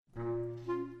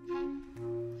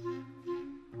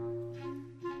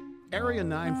Area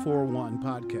 941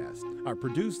 podcasts are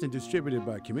produced and distributed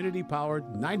by community-powered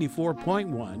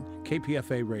 94.1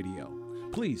 KPFA Radio.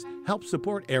 Please help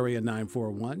support Area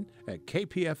 941 at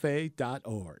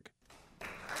kpfa.org.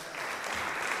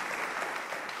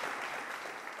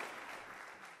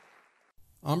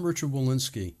 I'm Richard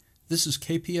Walensky. This is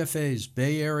KPFA's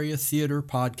Bay Area Theater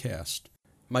Podcast.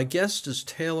 My guest is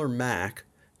Taylor Mack,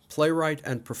 playwright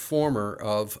and performer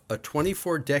of A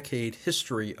 24-Decade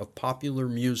History of Popular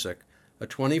Music, a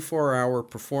 24-hour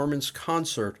performance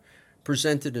concert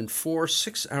presented in 4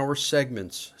 6-hour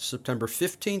segments, September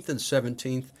 15th and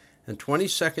 17th and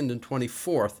 22nd and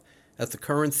 24th at the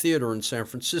Curran Theater in San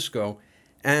Francisco,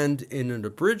 and in an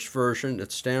abridged version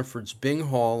at Stanford's Bing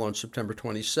Hall on September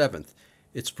 27th.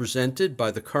 It's presented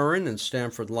by the Curran and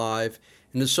Stanford Live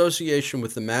in association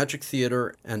with the Magic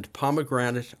Theater and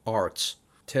Pomegranate Arts.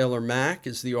 Taylor Mack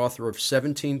is the author of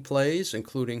 17 plays,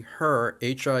 including Her,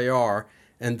 H.I.R.,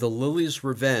 and The Lily's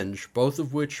Revenge, both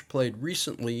of which played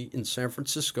recently in San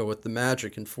Francisco at the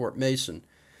Magic in Fort Mason.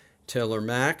 Taylor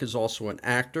Mack is also an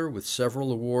actor with several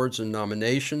awards and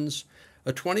nominations.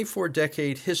 A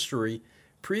 24-Decade History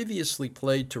previously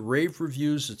played to rave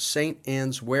reviews at St.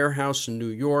 Anne's Warehouse in New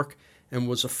York and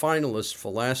was a finalist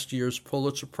for last year's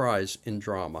Pulitzer Prize in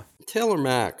Drama. Taylor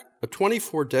Mack, A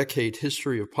 24-Decade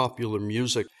History of Popular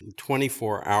Music in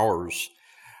 24 Hours.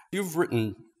 You've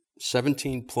written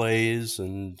 17 plays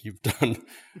and you've done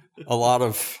a lot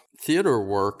of theater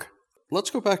work. Let's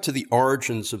go back to the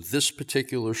origins of this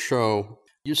particular show.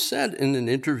 You said in an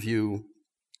interview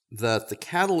that the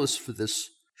catalyst for this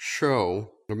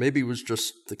show, or maybe it was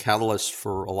just the catalyst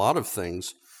for a lot of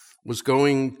things, was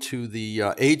going to the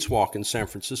AIDS walk in San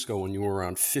Francisco when you were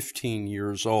around 15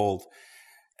 years old.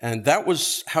 And that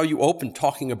was how you opened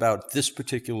talking about this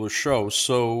particular show.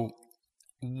 So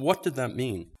what did that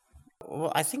mean?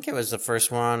 Well, I think it was the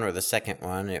first one or the second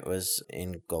one. It was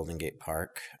in Golden Gate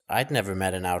Park. I'd never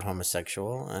met an out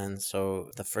homosexual, and so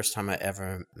the first time I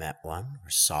ever met one or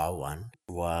saw one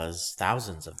was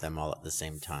thousands of them all at the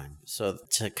same time. So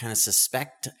to kind of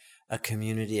suspect a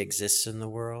community exists in the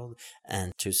world,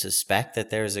 and to suspect that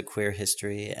there is a queer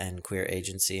history and queer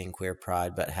agency and queer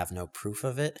pride, but have no proof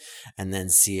of it, and then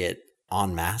see it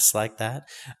en masse like that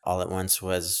all at once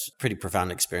was a pretty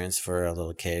profound experience for a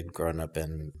little kid growing up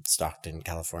in Stockton,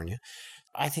 California.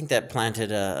 I think that planted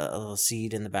a little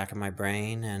seed in the back of my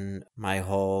brain, and my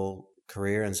whole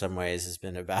career in some ways has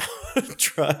been about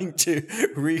trying to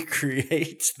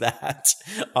recreate that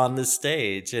on the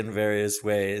stage in various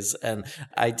ways. And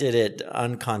I did it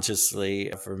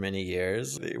unconsciously for many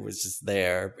years. It was just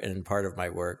there and part of my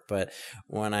work. But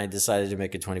when I decided to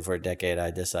make a 24-decade,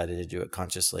 I decided to do it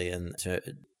consciously and to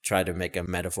try to make a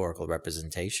metaphorical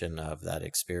representation of that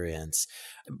experience,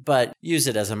 but use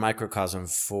it as a microcosm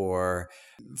for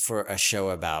a show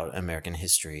about American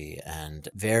history and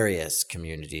various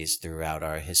communities throughout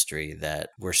our history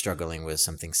that were struggling with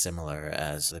something similar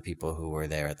as the people who were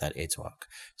there at that AIDS walk.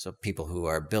 So people who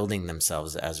are building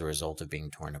themselves as a result of being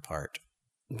torn apart.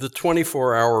 The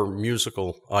 24-hour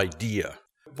musical idea,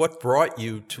 what brought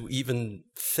you to even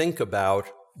think about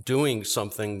doing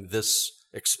something this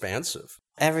expansive?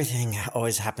 Everything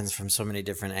always happens from so many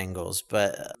different angles,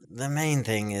 but the main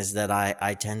thing is that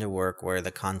I tend to work where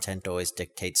the content always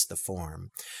dictates the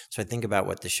form. So I think about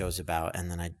what the show's about,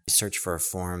 and then I search for a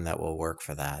form that will work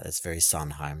for that. It's very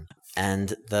Sondheim. And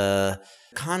the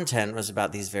content was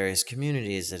about these various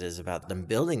communities. It is about them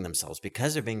building themselves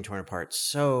because they're being torn apart.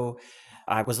 So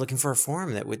I was looking for a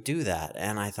form that would do that,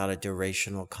 and I thought a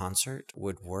durational concert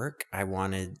would work. I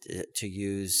wanted to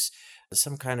use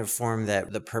some kind of form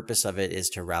that the purpose of it is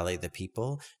to rally the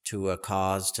people to a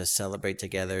cause, to celebrate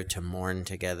together, to mourn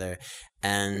together.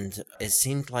 And it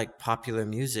seemed like popular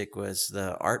music was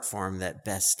the art form that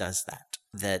best does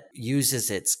that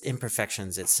uses its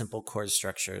imperfections, its simple chord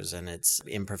structures, and its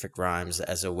imperfect rhymes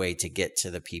as a way to get to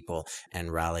the people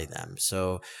and rally them.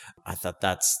 So I thought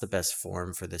that's the best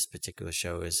form for this particular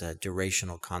show, is a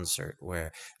durational concert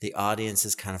where the audience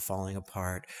is kind of falling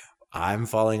apart. I'm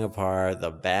falling apart,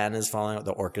 the band is falling apart,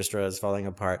 the orchestra is falling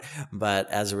apart,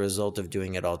 but as a result of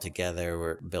doing it all together,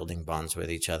 we're building bonds with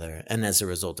each other. And as a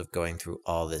result of going through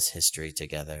all this history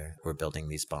together, we're building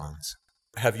these bonds.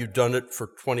 Have you done it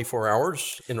for 24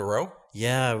 hours in a row?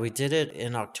 Yeah, we did it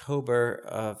in October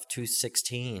of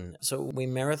 2016. So we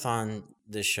marathon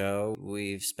the show.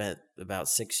 We've spent about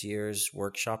 6 years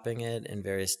workshopping it in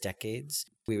various decades.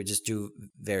 We would just do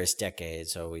various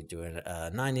decades. So we do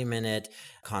a 90-minute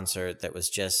concert that was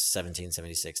just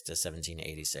 1776 to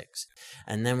 1786.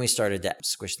 And then we started to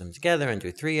squish them together and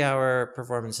do 3-hour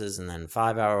performances and then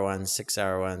 5-hour ones,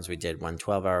 6-hour ones. We did one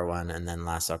 12-hour one. And then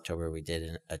last October, we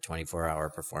did a 24-hour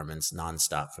performance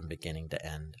nonstop from beginning to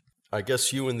end. I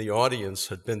guess you and the audience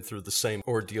had been through the same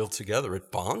ordeal together. It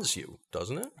bonds you,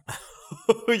 doesn't it?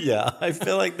 Oh, yeah. I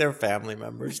feel like they're family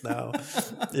members now.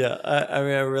 Yeah, I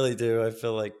mean, I really do. I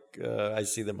feel like I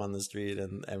see them on the street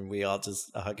and we all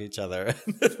just hug each other.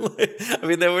 I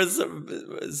mean, there was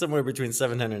somewhere between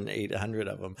 700 and 800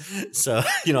 of them. So,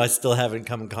 I still haven't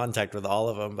come in contact with all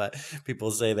of them, but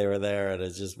people say they were there and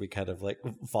it's just we kind of like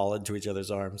fall into each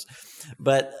other's arms.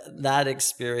 But that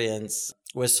experience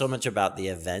was so much about the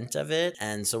event of it.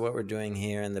 And so what we're doing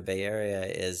here in the Bay Area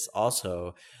is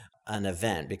also an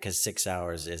event because 6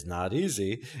 hours is not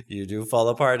easy. You do fall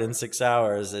apart in 6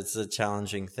 hours. It's a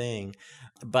challenging thing,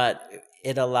 but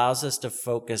it allows us to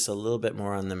focus a little bit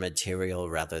more on the material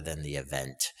rather than the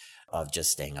event of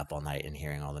just staying up all night and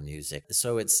hearing all the music.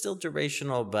 So it's still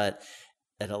durational, but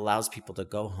it allows people to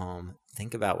go home,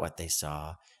 think about what they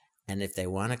saw. And if they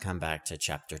want to come back to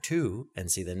chapter 2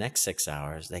 and see the next 6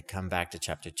 hours, they come back to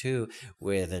chapter 2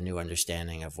 with a new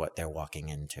understanding of what they're walking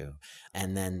into.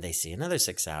 And then they see another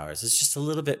 6 hours. It's just a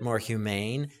little bit more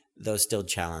humane, though still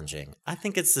challenging. I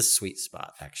think it's the sweet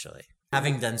spot, actually.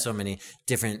 Having done so many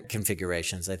different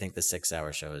configurations, I think the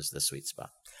 6-hour show is the sweet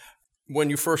spot. When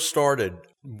you first started,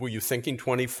 were you thinking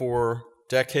 24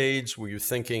 decades? Were you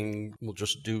thinking we'll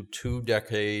just do 2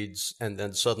 decades? And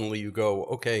then suddenly you go,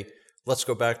 okay, let's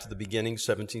go back to the beginning,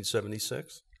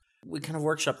 1776. We kind of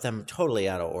workshopped them totally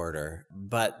out of order,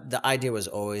 but the idea was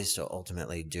always to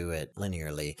ultimately do it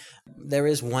linearly. There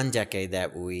is one decade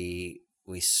that we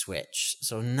switch,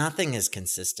 so nothing is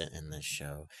consistent in this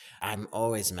show. I'm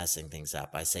always messing things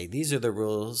up. I say, these are the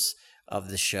rules of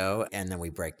the show, and then we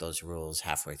break those rules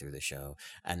halfway through the show,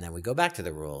 and then we go back to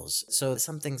the rules. So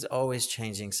something's always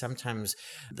changing. Sometimes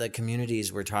the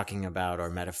communities we're talking about are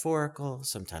metaphorical,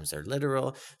 sometimes they're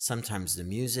literal, sometimes the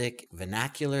music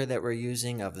vernacular that we're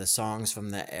using of the songs from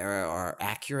the era are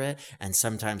accurate, and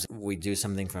sometimes we do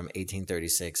something from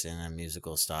 1836 in a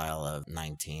musical style of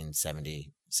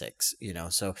 1976,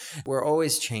 so we're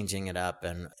always changing it up,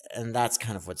 and that's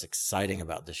kind of what's exciting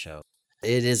about the show.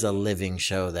 It is a living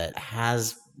show that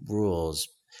has rules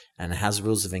and has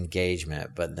rules of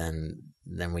engagement, but then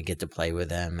we get to play with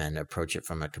them and approach it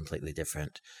from a completely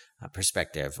different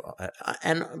perspective.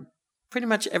 And pretty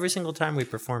much every single time we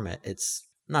perform it, it's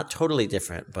not totally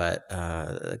different, but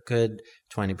a good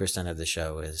 20% of the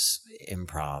show is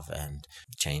improv and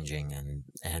changing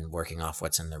and working off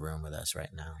what's in the room with us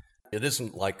right now. It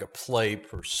isn't like a play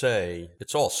per se.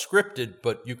 It's all scripted,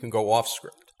 but you can go off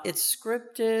script. It's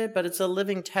scripted, but it's a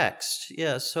living text.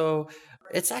 Yeah, so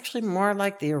it's actually more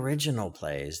like the original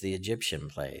plays, the Egyptian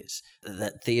plays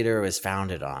that theater was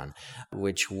founded on,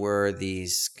 which were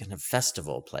these kind of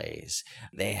festival plays.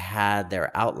 They had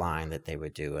their outline that they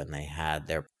would do, and they had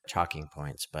their talking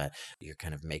points, but you're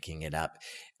kind of making it up.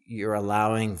 You're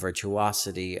allowing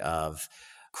virtuosity of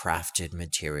crafted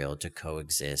material to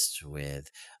coexist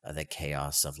with the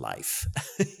chaos of life,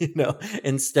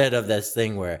 instead of this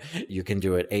thing where you can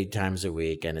do it 8 times a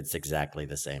week and it's exactly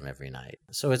the same every night.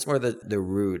 So it's more the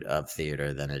root of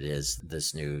theater than it is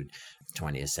this new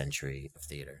 20th century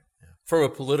theater. Yeah. From a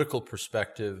political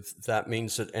perspective, that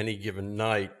means that any given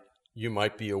night you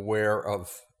might be aware of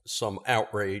some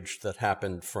outrage that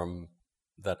happened from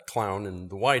that clown in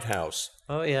the White House.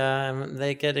 Oh, yeah,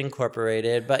 they get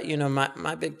incorporated. But,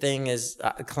 my big thing is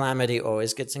calamity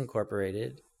always gets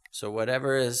incorporated. So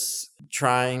whatever is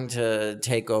trying to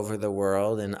take over the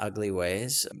world in ugly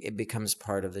ways, it becomes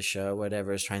part of the show.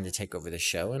 Whatever is trying to take over the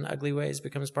show in ugly ways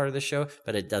becomes part of the show,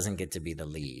 but it doesn't get to be the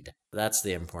lead. That's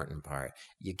the important part.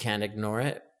 You can't ignore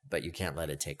it, but you can't let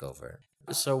it take over.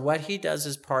 So what he does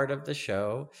is part of the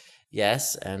show.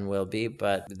 Yes, and will be,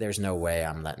 but there's no way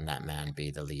I'm letting that man be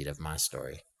the lead of my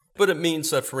story. But it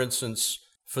means that, for instance,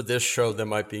 for this show, there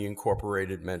might be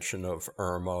incorporated mention of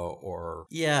Irma or...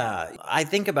 Yeah, I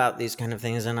think about these kind of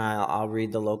things, and I'll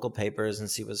read the local papers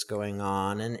and see what's going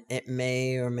on, and it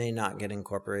may or may not get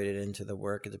incorporated into the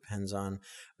work. It depends on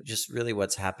just really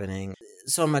what's happening.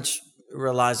 So much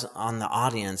relies on the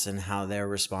audience and how they're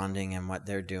responding and what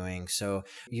they're doing. So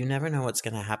you never know what's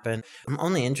going to happen. I'm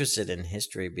only interested in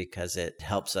history because it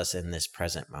helps us in this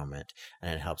present moment,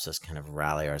 and it helps us kind of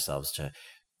rally ourselves to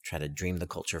try to dream the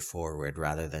culture forward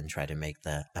rather than try to make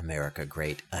the America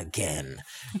great again,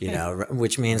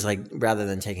 which means like rather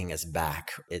than taking us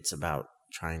back, it's about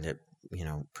trying to,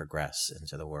 progress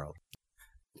into the world.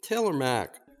 Taylor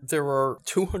Mack, there are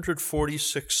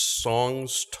 246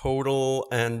 songs total,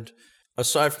 and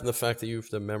aside from the fact that you have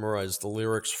to memorize the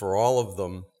lyrics for all of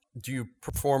them, do you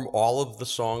perform all of the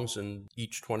songs in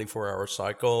each 24-hour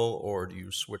cycle, or do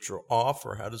you switch off,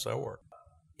 or how does that work?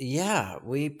 Yeah,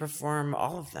 we perform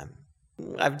all of them.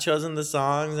 I've chosen the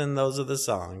songs, and those are the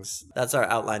songs. That's our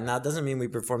outline. Now, it doesn't mean we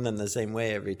perform them the same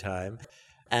way every time.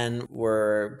 And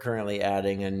we're currently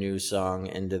adding a new song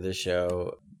into the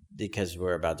show because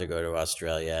we're about to go to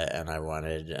Australia, and I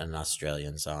wanted an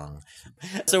Australian song.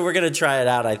 So we're going to try it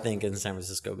out, I think, in San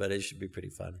Francisco, but it should be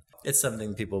pretty fun. It's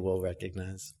something people will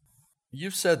recognize.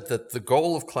 You've said that the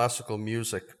goal of classical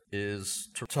music is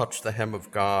to touch the hem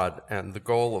of God, and the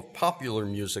goal of popular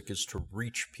music is to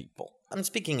reach people. I'm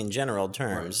speaking in general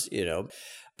terms,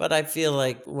 but I feel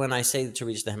like when I say to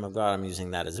reach the hem of God, I'm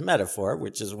using that as a metaphor,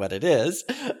 which is what it is.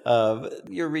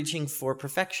 You're reaching for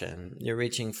perfection. You're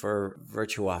reaching for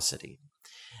virtuosity.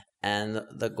 And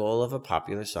the goal of a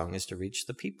popular song is to reach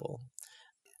the people.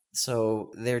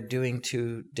 So they're doing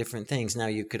two different things. Now,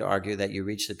 you could argue that you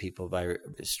reach the people by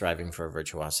striving for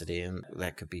virtuosity, and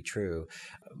that could be true.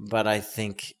 But I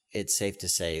think it's safe to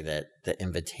say that the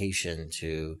invitation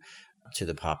to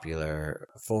the popular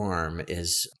form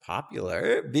is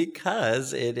popular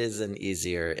because it is an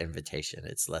easier invitation.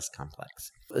 It's less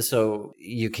complex. So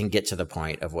you can get to the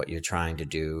point of what you're trying to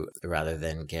do rather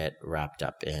than get wrapped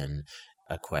up in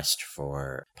a quest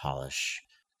for polish.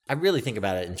 I really think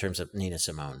about it in terms of Nina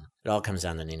Simone. It all comes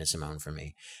down to Nina Simone for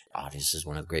me. Obviously, is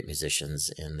one of the great musicians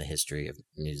in the history of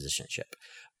musicianship.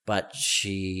 But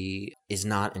she is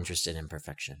not interested in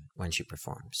perfection when she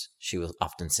performs. She will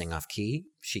often sing off key.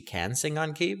 She can sing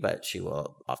on key, but she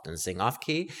will often sing off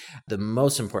key. The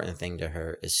most important thing to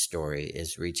her is story,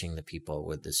 is reaching the people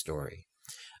with the story.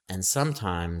 And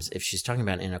sometimes, if she's talking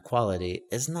about inequality,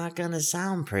 it's not going to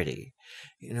sound pretty.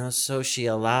 So she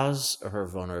allows her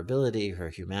vulnerability, her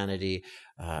humanity,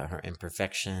 her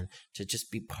imperfection to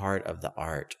just be part of the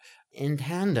art in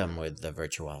tandem with the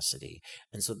virtuosity.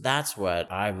 And so that's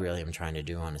what I really am trying to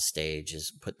do on a stage,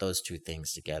 is put those two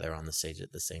things together on the stage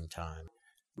at the same time.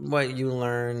 What you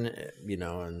learn,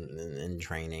 in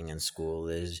training and school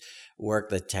is work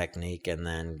the technique and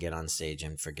then get on stage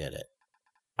and forget it.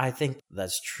 I think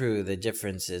that's true. The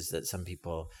difference is that some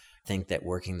people think that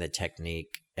working the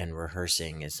technique and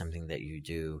rehearsing is something that you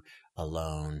do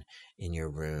alone in your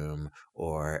room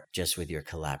or just with your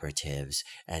collaboratives,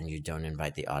 and you don't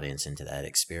invite the audience into that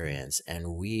experience.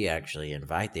 And we actually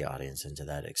invite the audience into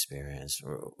that experience.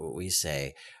 We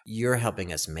say, you're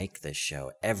helping us make this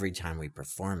show. Every time we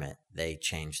perform it, they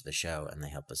change the show and they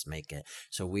help us make it.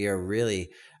 So we are really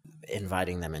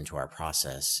inviting them into our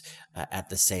process at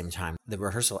the same time. The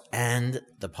rehearsal and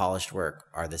the polished work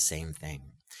are the same thing.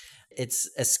 It's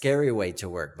a scary way to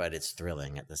work, but it's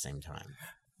thrilling at the same time.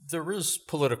 There is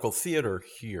political theater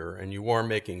here, and you are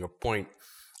making a point.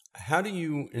 How do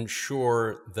you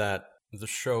ensure that the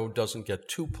show doesn't get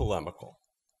too polemical?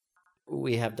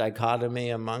 We have dichotomy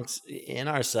in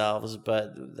ourselves, but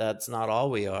that's not all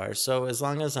we are. So as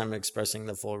long as I'm expressing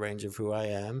the full range of who I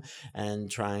am and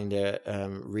trying to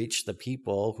reach the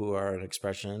people who are an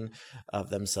expression of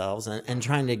themselves and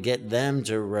trying to get them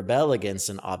to rebel against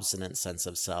an obstinate sense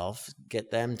of self,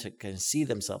 get them to kind of see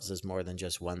themselves as more than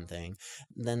just one thing,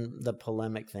 then the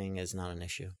polemic thing is not an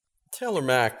issue. Taylor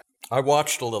Mack, I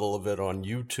watched a little of it on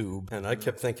YouTube, and I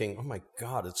kept thinking, oh my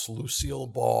God, it's Lucille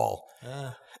Ball.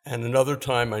 And another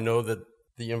time, I know that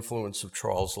the influence of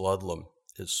Charles Ludlam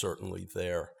is certainly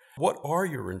there. What are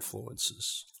your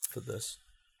influences for this?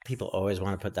 People always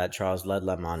want to put that Charles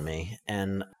Ludlam on me,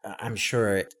 and I'm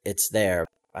sure it's there.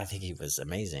 I think he was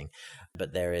amazing.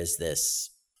 But there is this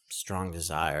strong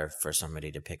desire for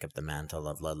somebody to pick up the mantle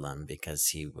of Ludlam because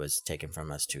he was taken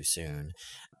from us too soon.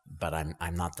 But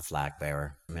I'm not the flag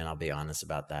bearer. I mean, I'll be honest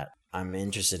about that. I'm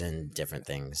interested in different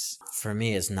things. For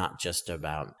me, it's not just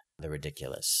about the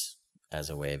ridiculous as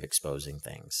a way of exposing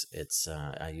things. It's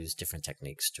I use different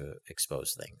techniques to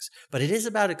expose things. But it is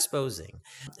about exposing.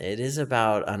 It is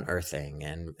about unearthing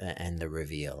and the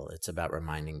reveal. It's about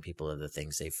reminding people of the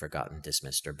things they've forgotten,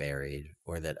 dismissed, or buried,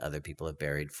 or that other people have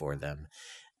buried for them.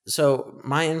 So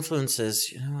my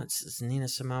influences, it's Nina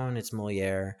Simone, it's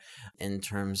Molière, in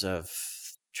terms of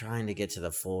trying to get to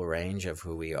the full range of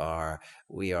who we are.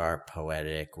 We are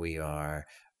poetic. We are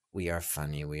We are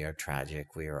funny. We are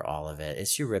tragic. We are all of it.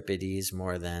 It's Euripides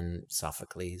more than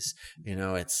Sophocles.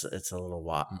 It's a little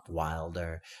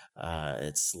wilder.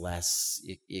 It's less.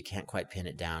 You can't quite pin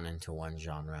it down into one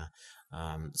genre.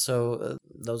 So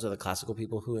those are the classical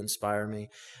people who inspire me.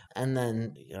 And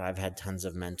then, I've had tons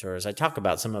of mentors. I talk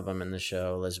about some of them in the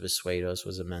show. Elizabeth Swados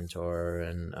was a mentor,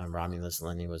 and Romulus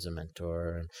Linney was a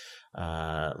mentor,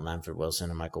 and Lanford Wilson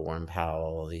and Michael Warren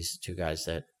Powell, these two guys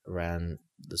that ran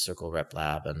the Circle Rep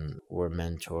Lab and were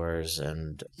mentors.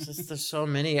 And there's so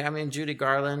many. I mean, Judy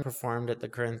Garland performed at the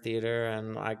Current Theater,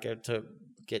 and I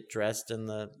get dressed in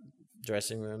the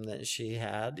dressing room that she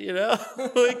had,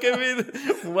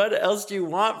 what else do you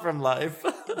want from life?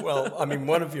 Well, I mean,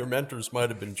 one of your mentors might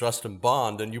have been Justin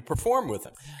Bond, and you perform with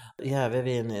him. Yeah,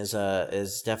 Vivian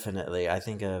is definitely, I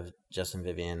think of Justin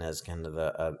Vivian as kind of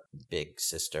a big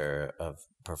sister of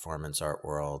performance art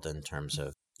world in terms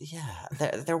of,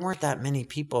 there weren't that many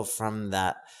people from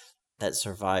that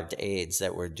survived AIDS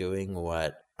that were doing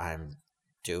what I'm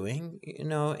doing, in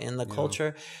the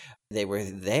culture. They were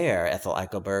there. Ethel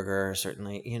Eichelberger,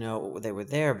 certainly, they were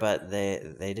there, but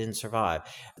they didn't survive.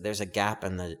 There's a gap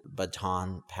in the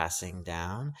baton passing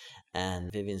down,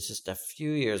 and Vivian's just a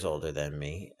few years older than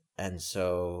me. And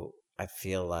so I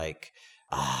feel like,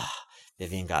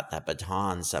 Vivian got that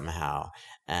baton somehow,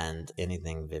 and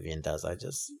anything Vivian does, I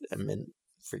just am in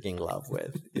freaking love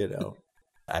with,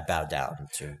 I bow down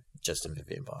to Justin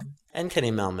Vivian Bond. And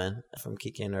Kenny Melman from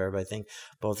Kiki and Herb, I think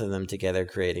both of them together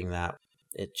creating that.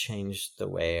 It changed the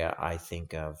way I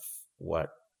think of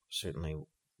what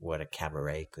a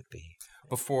cabaret could be.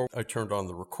 Before I turned on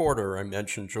the recorder, I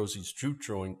mentioned Josie's Juke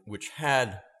Joint, which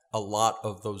had a lot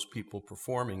of those people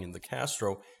performing in the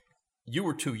Castro. You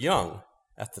were too young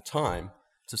at the time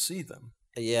to see them.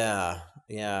 Yeah.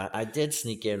 I did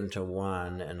sneak into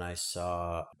one, and I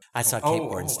saw Kate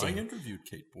Bornstein. I interviewed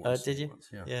Kate Bornstein. Did you? Once,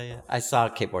 yeah. Yeah. I saw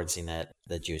Kate Bornstein at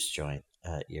the Juice Joint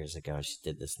years ago. She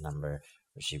did this number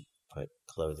where she put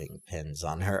clothing pins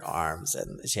on her arms,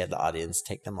 and she had the audience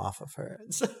take them off of her.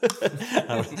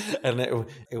 And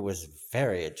it was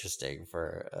very interesting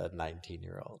for a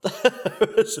 19-year-old.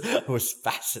 I was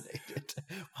fascinated.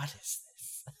 What is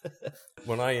this?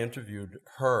 When I interviewed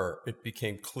her, it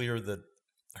became clear that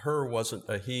her wasn't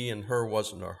a he and her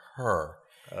wasn't a her.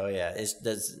 Oh yeah,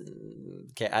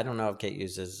 I don't know if Kate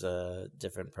uses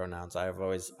different pronouns. I've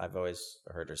always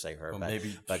heard her say her,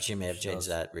 but she may have changed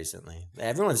that recently.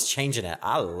 Everyone's changing it.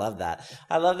 I love that.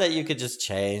 I love that you could just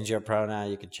change your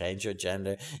pronoun. You could change your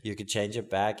gender. You could change it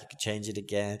back. You could change it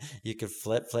again. You could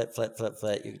flip.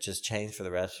 You could just change for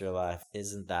the rest of your life.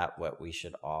 Isn't that what we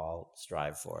should all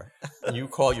strive for? You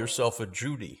call yourself a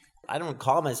Judy. I don't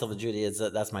call myself a Judy.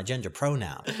 That's my gender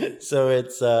pronoun. So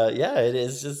it's, it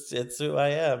is just, it's who I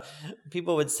am.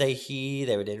 People would say he,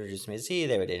 they would introduce me as he,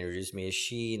 they would introduce me as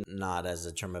she, not as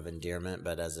a term of endearment,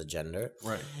 but as a gender.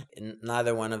 Right.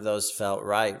 Neither one of those felt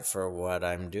right for what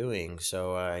I'm doing.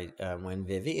 So when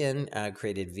Vivian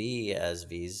created V as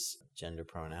V's gender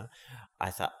pronoun,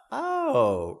 I thought,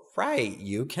 oh, right,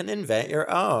 you can invent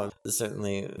your own.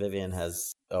 Certainly, Vivian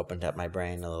has opened up my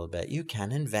brain a little bit. You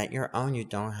can invent your own. You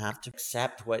don't have to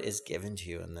accept what is given to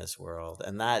you in this world.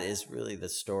 And that is really the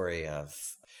story of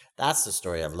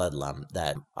Ludlum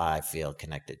that I feel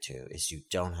connected to, is you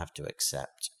don't have to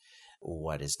accept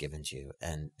what is given to you.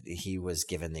 And he was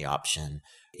given the option.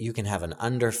 You can have an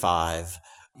under 5.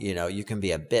 You can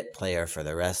be a bit player for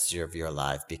the rest of your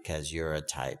life because you're a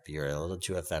type. You're a little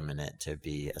too effeminate to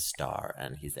be a star.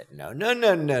 And he said, no. And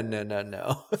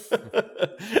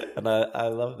I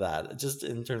love that, just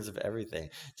in terms of everything.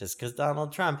 Just because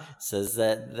Donald Trump says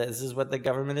that this is what the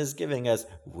government is giving us,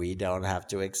 we don't have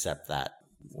to accept that.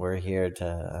 We're here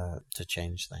to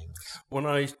change things. When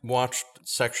I watched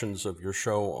sections of your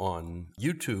show on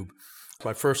YouTube,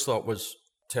 my first thought was,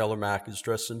 Taylor Mack is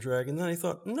dressed in drag. And then I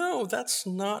thought, no, that's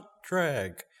not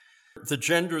drag. The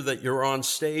gender that you're on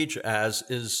stage as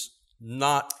is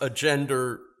not a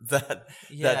gender that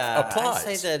applies.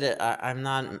 I say that I'm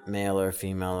not male or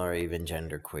female or even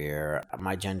genderqueer.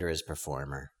 My gender is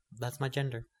performer. That's my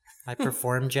gender. I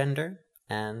perform gender,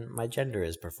 and my gender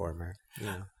is performer.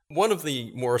 Yeah. One of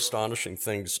the more astonishing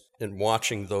things in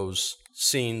watching those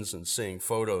scenes and seeing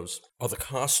photos are the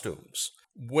costumes.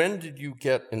 When did you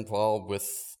get involved with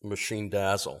Machine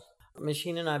Dazzle?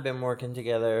 Machine and I have been working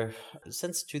together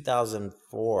since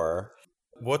 2004.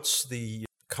 What's the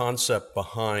concept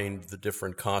behind the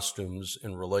different costumes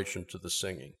in relation to the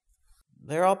singing?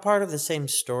 They're all part of the same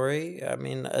story. I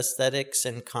mean, aesthetics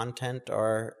and content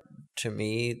are, to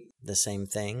me, the same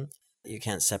thing. You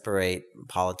can't separate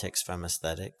politics from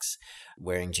aesthetics.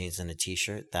 Wearing jeans and a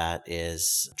t-shirt, that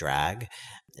is drag.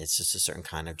 It's just a certain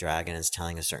kind of drag, and it's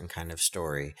telling a certain kind of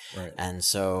story. Right. And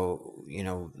so,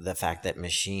 the fact that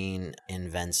Machine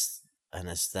invents an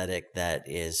aesthetic that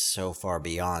is so far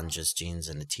beyond just jeans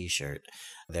and a t-shirt,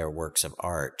 they're works of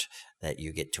art that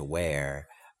you get to wear,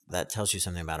 that tells you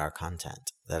something about our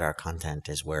content, that our content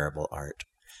is wearable art.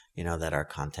 That our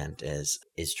content is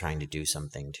trying to do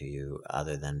something to you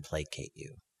other than placate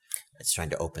you. It's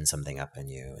trying to open something up in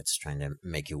you. It's trying to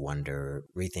make you wonder,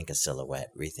 rethink a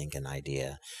silhouette, rethink an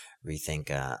idea,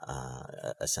 rethink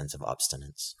a sense of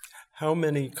obstinance. How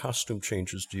many costume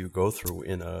changes do you go through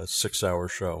in a 6-hour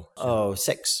show? Oh,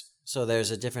 6. So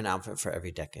there's a different outfit for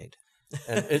every decade.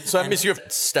 So that means you have to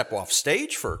step off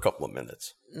stage for a couple of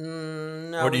minutes.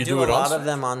 No, or do you we do it a on lot stage? of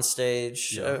them on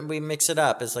stage. Yeah. We mix it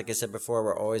up. It's like I said before,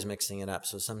 we're always mixing it up.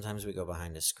 So sometimes we go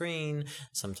behind a screen.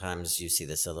 Sometimes you see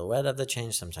the silhouette of the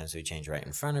change. Sometimes we change right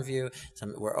in front of you.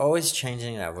 We're always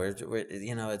changing it up. We're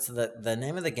it's the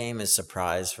name of the game is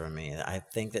surprise for me. I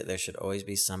think that there should always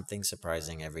be something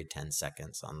surprising every 10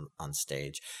 seconds on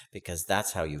stage, because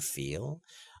that's how you feel.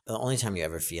 The only time you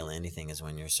ever feel anything is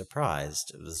when you're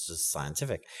surprised. It was just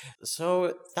scientific.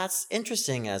 So that's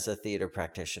interesting as a theater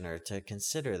practitioner to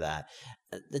consider that.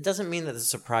 It doesn't mean that the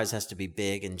surprise has to be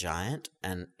big and giant.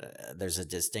 And there's a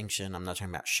distinction. I'm not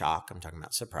talking about shock. I'm talking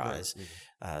about surprise.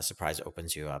 Right. Surprise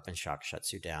opens you up and shock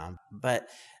shuts you down. But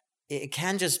it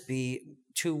can just be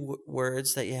 2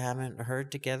 words that you haven't heard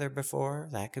together before.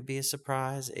 That could be a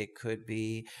surprise. It could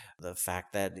be the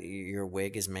fact that your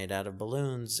wig is made out of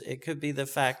balloons. It could be the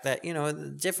fact that,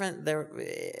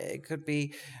 it could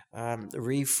be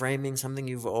reframing something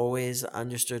you've always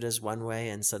understood as one way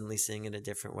and suddenly seeing it a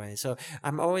different way. So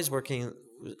I'm always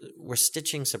we're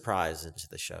stitching surprise into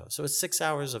the show. So it's 6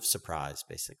 hours of surprise,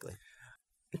 basically.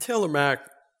 Taylor Mack,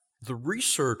 the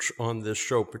research on this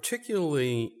show,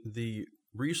 particularly the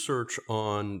research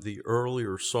on the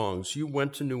earlier songs, you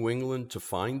went to New England to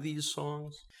find these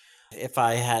songs? If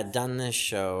I had done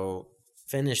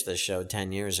finished this show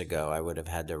 10 years ago, I would have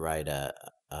had to write a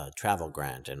travel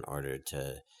grant in order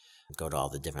to go to all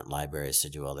the different libraries to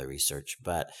do all the research.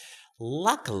 But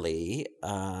luckily,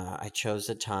 I chose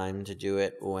a time to do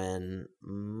it when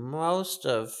most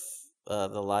of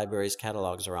the library's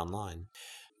catalogs are online.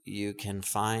 You can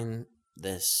find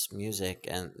this music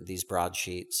and these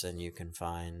broadsheets, and you can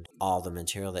find all the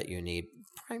material that you need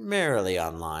primarily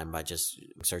online by just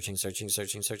searching.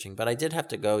 But I did have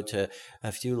to go to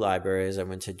a few libraries. I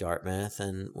went to Dartmouth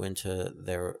and went to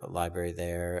their library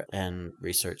there and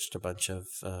researched a bunch of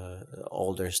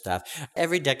older stuff.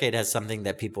 Every decade has something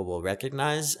that people will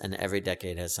recognize, and every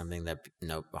decade has something that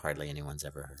hardly anyone's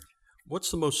ever heard. What's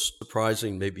the most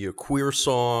surprising, maybe a queer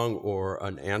song or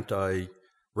an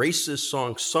anti-racist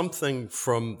song, something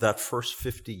from that first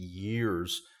 50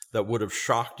 years that would have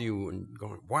shocked you and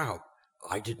going, wow,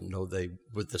 I didn't know they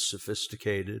were this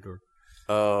sophisticated? Or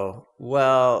Oh,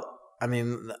 well, I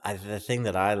mean, the thing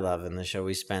that I love in the show,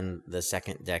 we spend the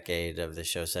second decade of the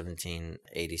show,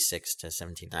 1786 to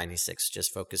 1796,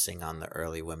 just focusing on the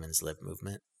early women's lib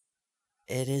movement.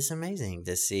 It is amazing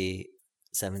to see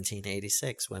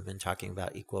 1786 women talking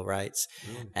about equal rights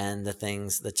and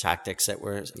the tactics that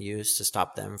were used to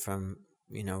stop them from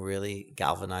really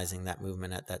galvanizing that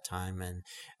movement at that time, and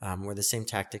were the same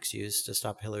tactics used to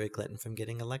stop Hillary Clinton from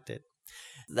getting elected.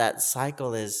 That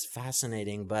cycle is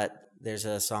fascinating, but there's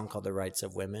a song called The Rights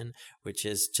of Women, which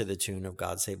is to the tune of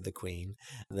God Save the Queen,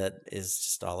 that is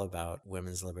just all about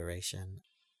women's liberation.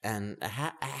 And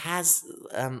has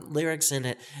lyrics in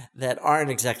it that aren't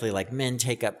exactly like men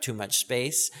take up too much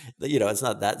space. It's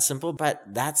not that simple, but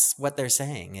that's what they're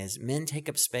saying is men take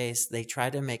up space. They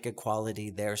try to make equality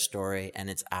their story, and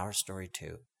it's our story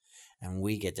too. And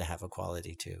we get to have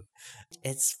equality too.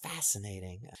 It's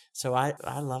fascinating. So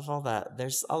I love all that.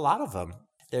 There's a lot of them.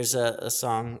 There's a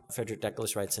song Frederick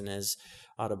Douglass writes in his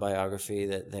autobiography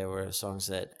that there were songs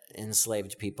that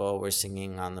enslaved people were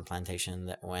singing on the plantation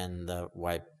that when the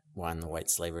white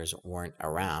slavers weren't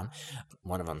around.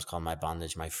 One of them is called My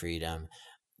Bondage, My Freedom.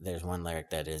 There's one lyric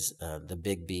that is, the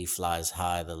big bee flies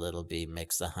high, the little bee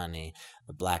makes the honey,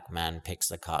 the black man picks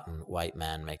the cotton, white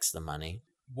man makes the money.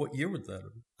 what year would that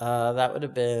have been? That would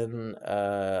have been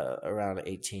around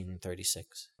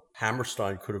 1836.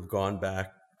 Hammerstein could have gone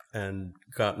back and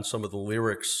gotten some of the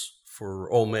lyrics for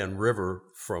Old Man River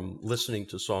from listening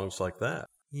to songs like that.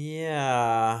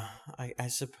 Yeah, I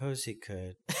suppose he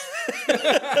could.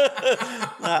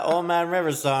 That Old Man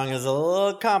River song is a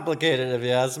little complicated, if you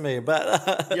ask me.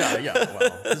 But yeah.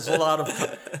 Well, there's a lot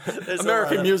of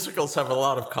American musicals have a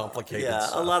lot of complicated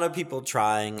stuff. A lot of people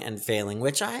trying and failing,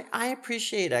 which I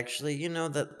appreciate, actually. You know,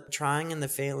 that trying and the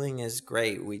failing is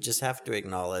great. We just have to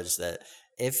acknowledge that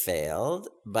it failed,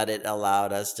 but it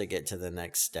allowed us to get to the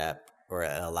next step, or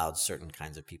it allowed certain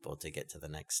kinds of people to get to the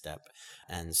next step.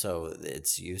 And so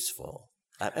it's useful.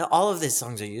 All of these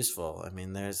songs are useful. I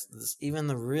mean, there's even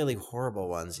the really horrible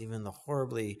ones, even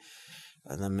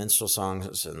the minstrel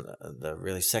songs and the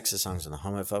really sexist songs and the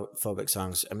homophobic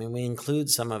songs. I mean, we include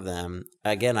some of them.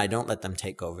 Again, I don't let them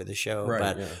take over the show,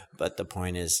 but the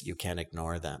point is you can't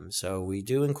ignore them. So we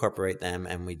do incorporate them,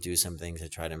 and we do something to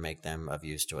try to make them of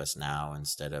use to us now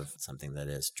instead of something that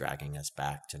is dragging us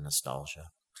back to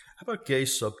nostalgia. How about gay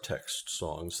subtext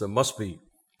songs? There must be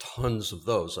tons of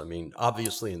those. I mean,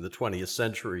 obviously in the 20th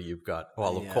century, you've got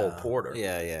all of Cole Porter.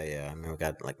 Yeah. I mean, we've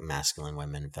got like masculine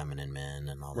women, feminine men,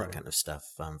 and all that kind of stuff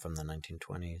from the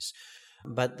 1920s.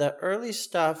 But the early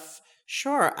stuff,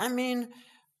 sure. I mean,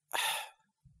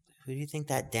 who do you think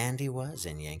that dandy was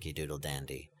in Yankee Doodle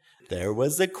Dandy? There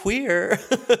was a queer.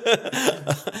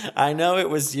 I know it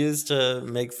was used to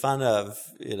make fun of,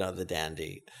 the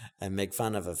dandy and make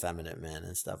fun of effeminate men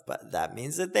and stuff, but that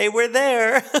means that they were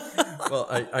there. Well,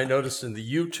 I noticed in the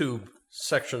YouTube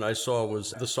section I saw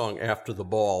was the song After the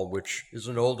Ball, which is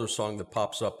an older song that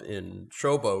pops up in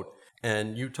Showboat.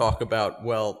 And you talk about,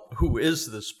 well, who is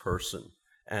this person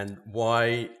and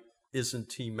why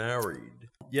isn't he married?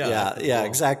 Yeah,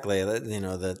 exactly.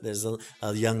 There's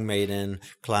a young maiden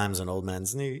climbs an old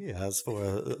man's knee, asks for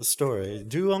a story.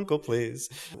 Do, uncle, please.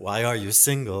 Why are you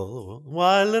single?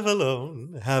 Why live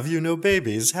alone? Have you no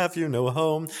babies? Have you no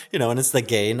home? And it's the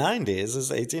gay 90s,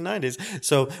 it's 1890s.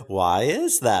 So why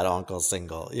is that uncle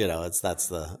single?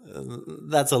 That's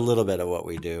a little bit of what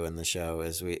we do in the show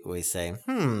is we say,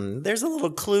 there's a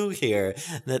little clue here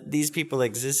that these people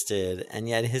existed, and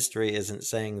yet history isn't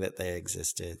saying that they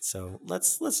existed. So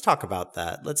let's talk about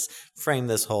that. Let's frame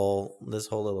this whole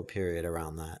little period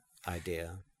around that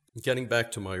idea. Getting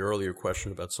back to my earlier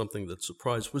question about something that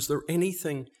surprised, was there any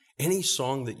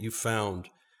song that you found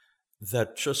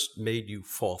that just made you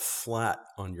fall flat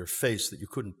on your face, that you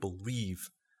couldn't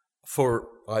believe for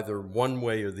either one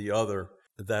way or the other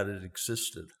that it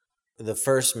existed? The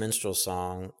first minstrel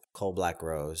song, Coal Black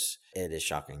Rose, it is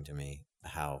shocking to me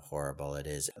how horrible it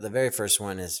is. The very first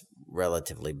one is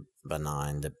relatively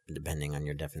benign, depending on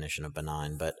your definition of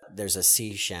benign, but there's a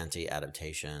sea shanty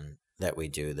adaptation that we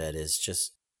do that is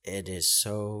just, it's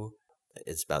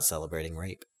about celebrating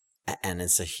rape, and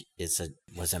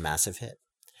was a massive hit.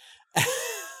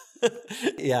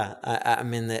 Yeah, I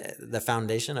mean, the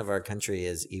foundation of our country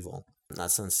is evil. Not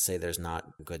to say there's not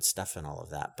good stuff in all of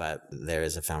that, but there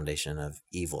is a foundation of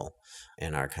evil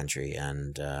in our country,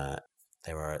 and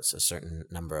there are a certain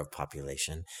number of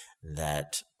population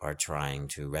that are trying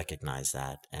to recognize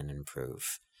that and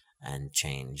improve and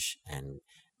change and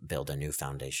build a new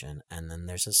foundation. And then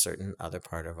there's a certain other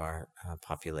part of our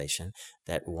population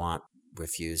that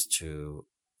refuse to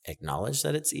acknowledge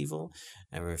that it's evil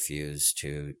and refuse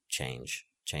to change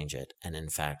it. And in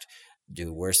fact,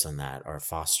 do worse than that, or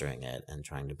fostering it and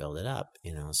trying to build it up,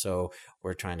 So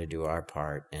we're trying to do our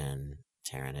part in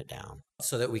tearing it down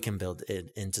so that we can build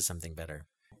it into something better.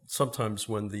 Sometimes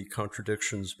when the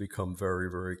contradictions become very,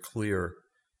 very clear,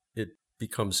 it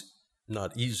becomes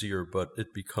not easier, but it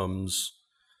becomes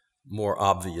more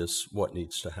obvious what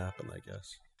needs to happen, I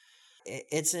guess.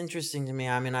 It's interesting to me.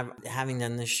 I mean, having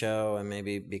done this show, and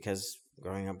maybe because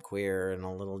growing up queer and a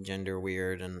little gender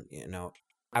weird, and,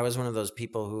 I was one of those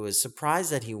people who was surprised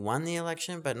that he won the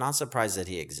election, but not surprised that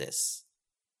he exists.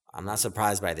 I'm not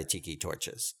surprised by the tiki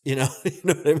torches, you know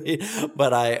what I mean?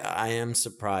 But I am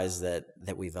surprised that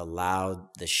we've allowed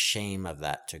the shame of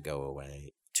that to go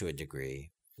away to the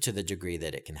degree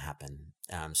that it can happen.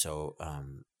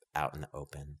 Out in the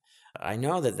open. I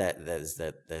know that there's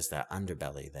that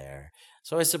underbelly there.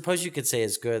 So I suppose you could say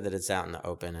it's good that it's out in the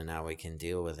open and now we can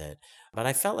deal with it. But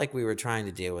I felt like we were trying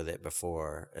to deal with it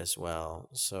before as well.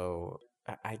 So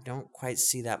I don't quite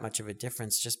see that much of a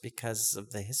difference just because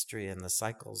of the history and the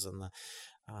cycles and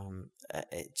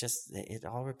it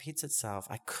all repeats itself.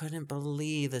 I couldn't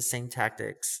believe the same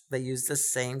tactics. They used the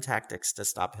same tactics to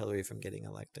stop Hillary from getting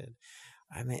elected.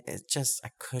 I mean, I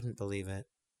couldn't believe it.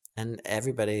 And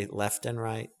everybody, left and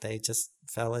right, they just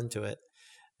fell into it.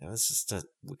 It was just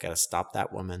we got to stop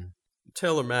that woman.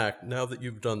 Taylor Mac, now that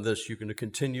you've done this, you're going to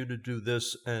continue to do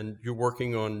this, and you're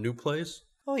working on new plays?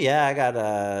 Oh yeah, I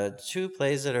got 2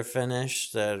 plays that are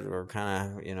finished that we're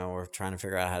kind of, we're trying to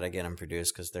figure out how to get them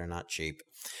produced because they're not cheap.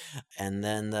 And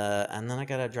then I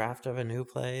got a draft of a new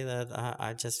play that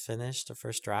I just finished, the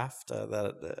first draft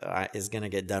that is going to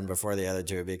get done before the other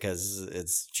 2 because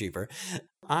it's cheaper.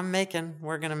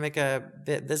 We're going to make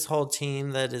this whole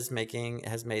team that has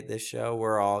made this show.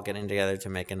 We're all getting together to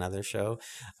make another show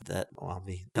that I'll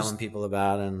be telling people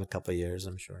about in a couple of years,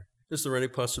 I'm sure. Is there any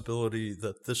possibility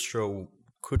that this show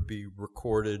could be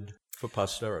recorded for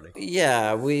posterity?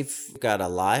 Yeah, we've got a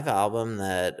live album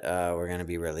that we're going to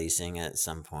be releasing at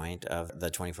some point of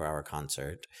the 24-hour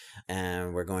concert.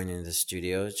 And we're going into the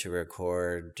studio to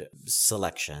record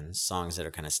selections, songs that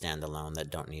are kind of standalone that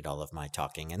don't need all of my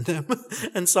talking in them,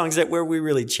 and songs where we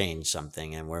really change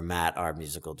something and where Matt, our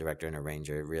musical director and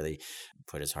arranger, really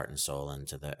put his heart and soul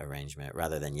into the arrangement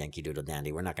rather than Yankee Doodle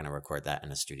Dandy. We're not going to record that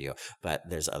in a studio, but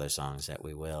there's other songs that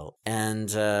we will.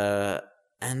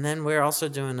 And then we're also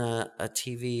doing a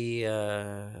TV,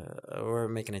 we're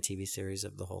making a TV series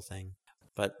of the whole thing.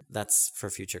 But that's for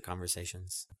future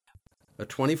conversations. A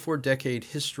 24-decade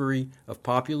history of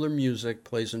popular music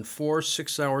plays in 4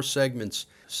 6-hour segments,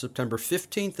 September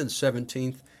 15th and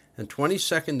 17th, and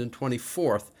 22nd and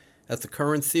 24th at the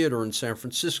Curran Theater in San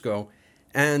Francisco,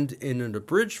 and in an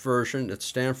abridged version at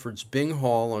Stanford's Bing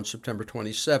Hall on September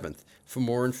 27th. For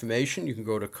more information, you can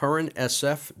go to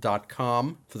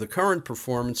curransf.com for the current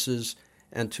performances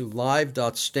and to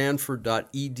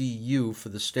live.stanford.edu for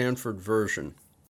the Stanford version.